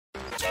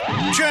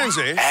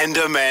Jonesy and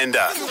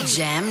Amanda.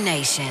 Jam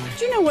Nation.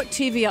 Do you know what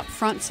TV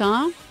upfronts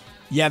are?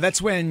 Yeah,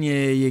 that's when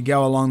you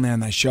go along there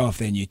and they show off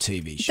their new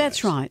TV shows.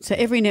 That's right. So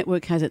every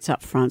network has its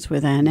upfronts where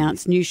they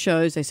announce new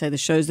shows. They say the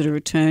shows that are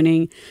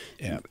returning,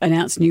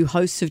 announce new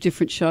hosts of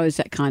different shows,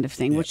 that kind of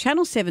thing. Well,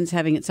 Channel 7's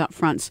having its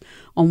upfronts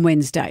on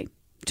Wednesday,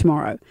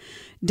 tomorrow.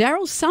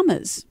 Daryl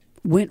Summers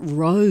went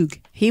rogue.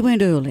 He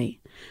went early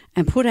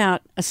and put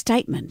out a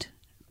statement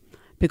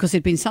because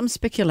there'd been some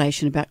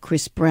speculation about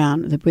Chris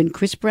Brown. That when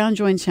Chris Brown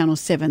joined Channel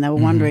 7, they were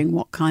wondering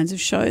what kinds of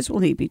shows will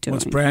he be doing.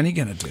 What's Brownie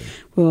going to do?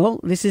 Well,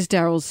 this is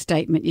Daryl's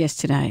statement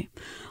yesterday.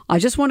 I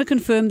just want to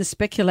confirm the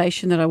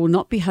speculation that I will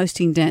not be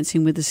hosting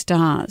Dancing with the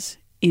Stars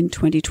in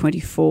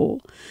 2024.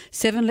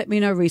 7 let me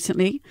know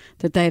recently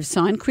that they have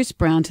signed Chris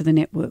Brown to the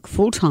network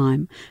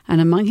full-time,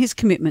 and among his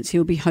commitments he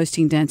will be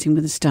hosting Dancing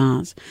with the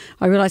Stars.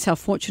 I realise how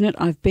fortunate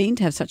I've been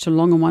to have such a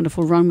long and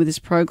wonderful run with this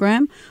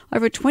program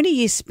over a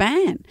 20-year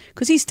span,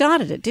 because he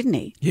started it, didn't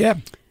he? Yeah.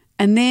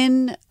 And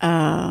then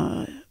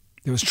There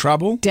was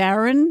trouble?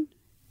 Darren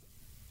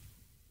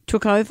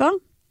took over.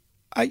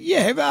 Not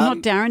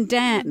Darren,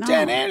 Dan. No.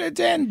 Dan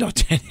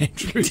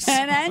Andrews.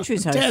 Dan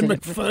Andrews hosted Dan it.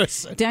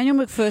 McPherson. Daniel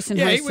McPherson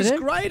hosted it. he was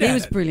great He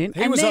was brilliant.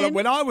 He was on it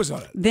when I was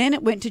on it. Then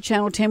it went to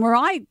Channel 10 where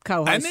I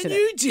co-hosted And then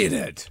you did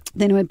it.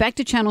 Then it went back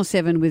to Channel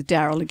 7 with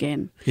Daryl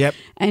again. Yep.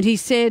 And he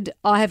said,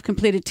 I have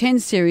completed 10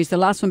 series, the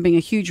last one being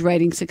a huge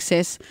rating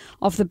success.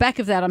 Off the back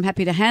of that, I'm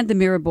happy to hand the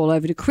mirror ball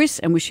over to Chris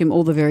and wish him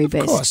all the very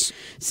best. Of course.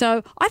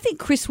 So I think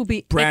Chris will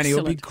be Brownie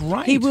excellent. will be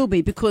great. He will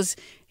be, because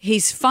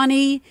he's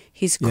funny,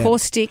 he's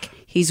caustic,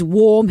 he's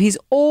warm, he's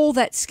all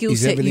that skill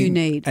He's set you everything.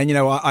 need. And,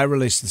 I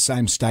released the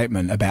same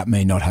statement about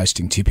me not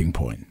hosting Tipping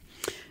Point.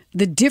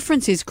 The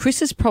difference is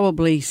Chris has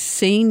probably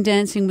seen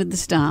Dancing with the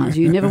Stars.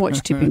 You never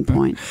watched Tipping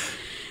Point.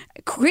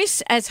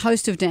 Chris, as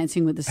host of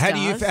Dancing with the Stars.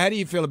 How do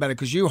you feel about it?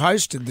 Because you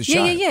hosted the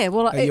show. Yeah.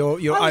 Well,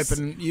 you're I was,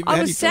 open.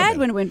 I was sad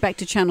when it went back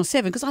to Channel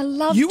 7 because I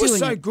loved You were doing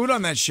so it. good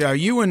on that show.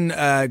 You and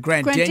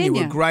Grant Denyer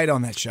were great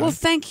on that show. Well,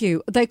 thank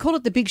you. They call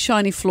it the Big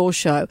Shiny Floor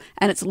Show,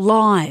 and it's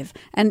live.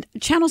 And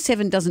Channel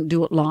 7 doesn't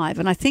do it live,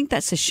 and I think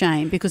that's a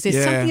shame because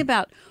there's something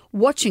about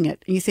watching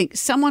it and you think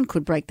someone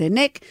could break their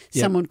neck,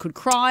 someone could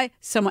cry,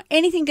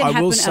 anything can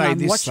happen,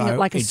 and I'm watching it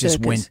like a circus. It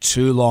just went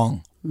too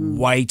long.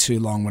 Way too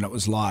long when it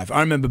was live. I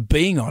remember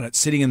being on it,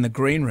 sitting in the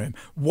green room,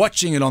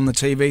 watching it on the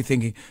TV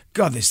thinking,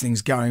 God, this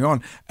thing's going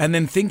on. And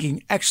then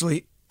thinking,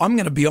 actually, I'm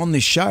going to be on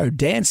this show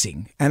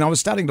dancing. And I was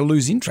starting to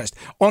lose interest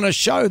on a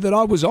show that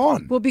I was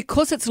on. Well,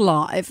 because it's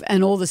live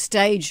and all the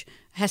stage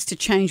has to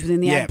change within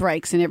the ad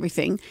breaks and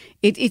everything.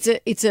 It's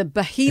a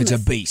behemoth. It's a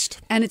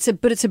beast. And it's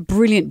a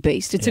brilliant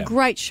beast. It's a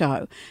great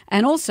show.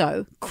 And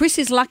also, Chris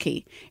is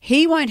lucky.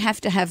 He won't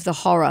have to have the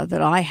horror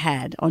that I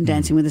had on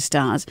Dancing with the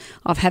Stars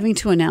of having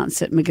to announce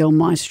that Miguel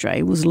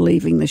Maestre was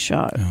leaving the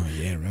show. Oh,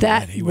 yeah, right.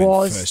 That He went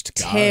was first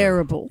to go.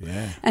 terrible.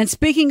 Yeah. And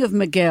speaking of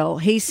Miguel,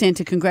 he sent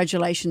a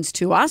congratulations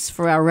to us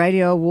for our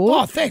radio award.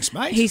 Oh, thanks,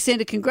 mate. He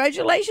sent a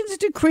congratulations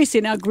to Chris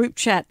in our group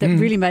chat that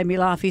really made me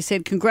laugh. He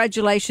said,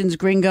 congratulations,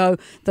 gringo.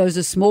 Those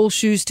are small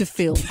shoes to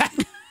fill.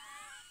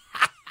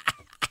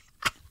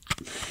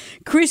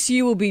 Chris,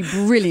 you will be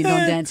brilliant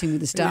on Dancing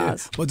with the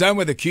Stars. Well, don't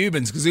wear the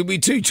Cubans because he'll be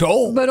too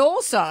tall. But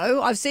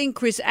also, I've seen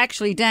Chris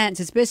actually dance.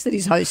 It's best that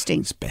he's hosting.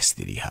 It's best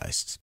that he hosts.